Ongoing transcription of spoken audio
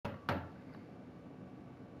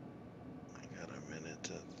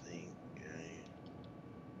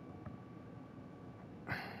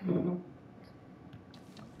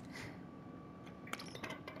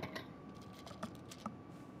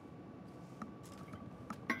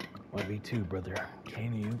1v2, brother.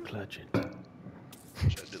 Can you clutch it?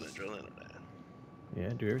 Should I do the drilling or that? Yeah,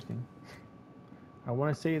 do everything. I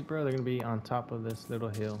want to say it, bro. They're gonna be on top of this little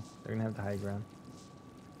hill. They're gonna have the high ground.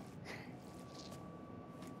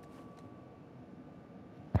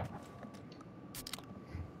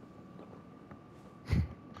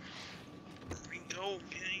 We go,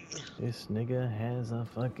 gang. This nigga has a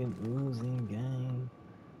fucking Uzi gang.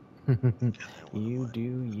 You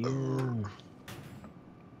do you.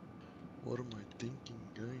 What am I thinking,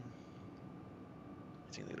 gang?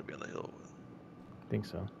 I think they're gonna be on the hill. Think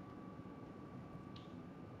so.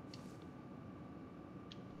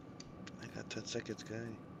 I got 10 seconds, guy.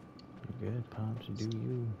 You good, Pops? You do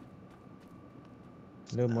you.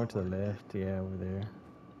 A little more to the left. Yeah, over there.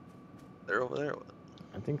 They're over there?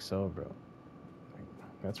 I think so, bro.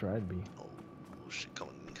 That's where I'd be. Oh, shit,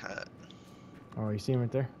 coming hot. Oh, you see him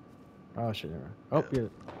right there? Oh, shit. Never mind. Oh, yeah.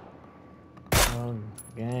 Oh,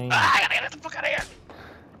 gang. Ah, I gotta get the fuck out of here!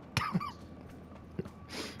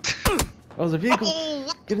 Oh, there's a vehicle! Oh,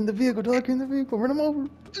 what? Get in the vehicle, dog! Get in the vehicle! Run him over!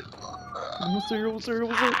 Almost there, almost there,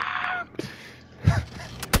 almost there!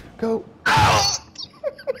 Go! Ow!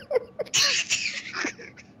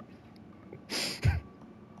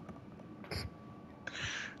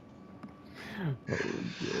 Oh,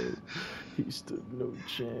 God. He stood no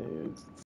chance.